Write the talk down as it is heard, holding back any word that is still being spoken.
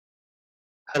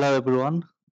Hello everyone,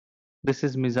 this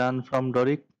is Mizan from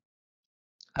Dorik.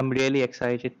 I'm really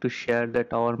excited to share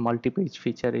that our multi-page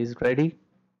feature is ready,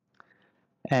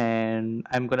 and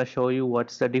I'm gonna show you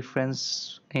what's the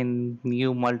difference in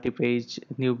new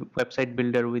website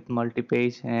builder with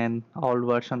multi-page and old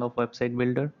version of website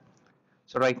builder.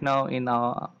 So right now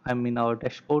I'm in our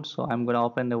dashboard, so I'm gonna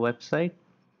open the website.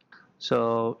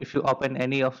 So if you open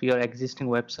any of your existing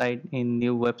website in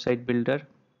new website builder,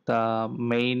 the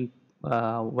main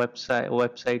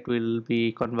website will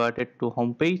be converted to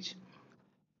homepage,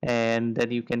 and then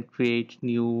you can create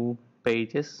new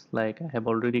pages. Like I have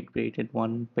already created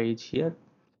one page here.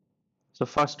 So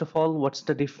first of all, what's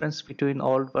the difference between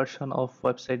old version of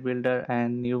website builder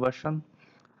and new version?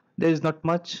 There is not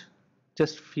much,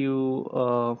 just few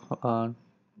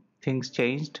things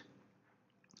changed.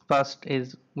 First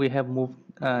is we have moved,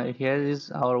 here is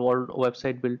our old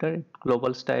website builder.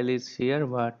 Global style is here,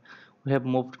 but we have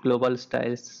moved global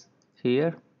styles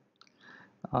here.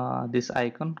 This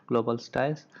icon, global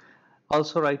styles.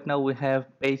 Also right now we have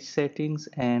page settings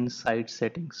and site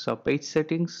settings. So page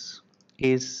settings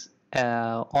is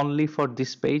only for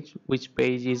this page. Which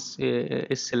page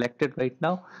is selected right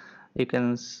now. You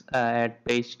can add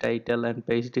page title and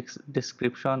page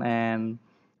description and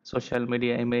social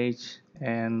media image,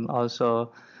 and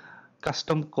also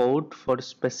custom code for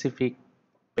specific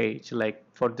page. Like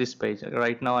for this page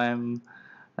right now I'm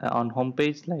on home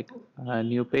page, like a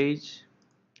new page,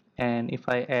 and if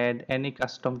I add any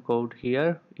custom code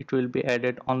here, it will be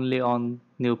added only on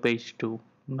new page 2,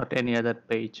 not any other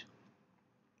page.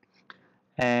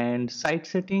 And site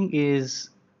setting is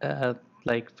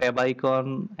like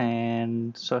favicon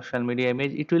and social media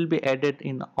image. It will be added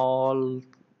in all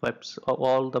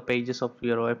the pages of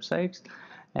your websites,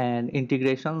 and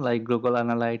integration like Google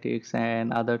Analytics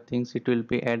and other things, it will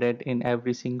be added in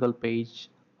every single page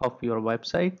of your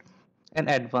website. And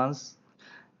advanced,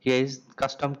 here is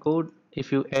custom code.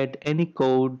 If you add any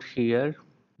code here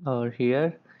or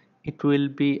here, it will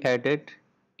be added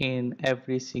in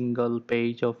every single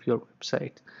page of your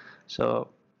website. So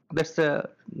that's the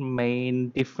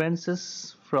main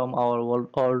differences from our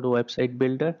old website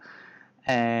builder.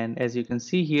 And as you can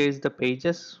see, here is the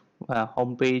pages.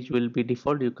 Home page will be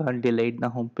default, you can't delete the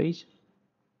home page.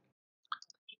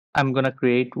 I'm gonna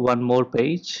create one more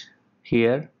page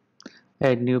here.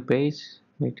 Add new page,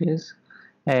 it is,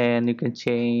 and you can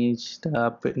change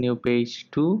the new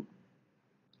page 2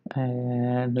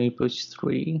 and new page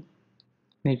 3.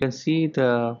 You can see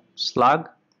the slug.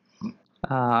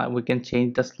 We can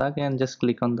change the slug and just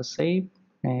click on the save,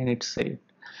 and it's saved.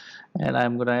 And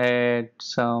I'm gonna add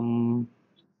some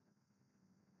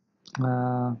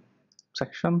uh,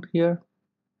 section here,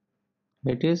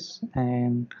 it is,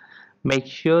 and make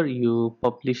sure you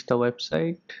publish the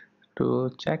website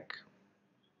to check.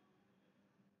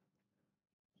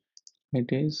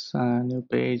 It is a new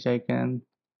page, I can,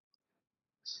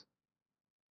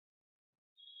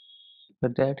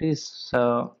 but that is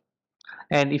so.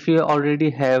 And if you already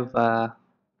have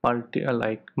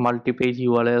multi-page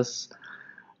URLs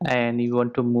and you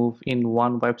want to move in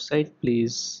one website,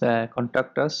 please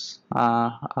contact us.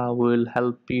 We will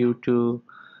help you to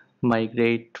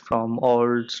migrate from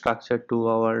old structure to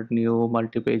our new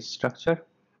multi-page structure.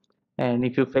 And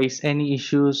if you face any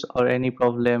issues or any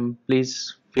problem,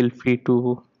 please feel free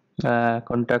to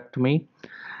contact me,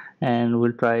 and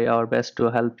we'll try our best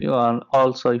to help you.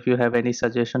 Also, if you have any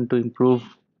suggestion to improve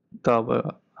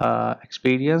the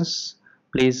experience,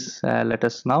 please let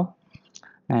us know.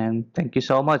 And thank you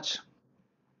so much.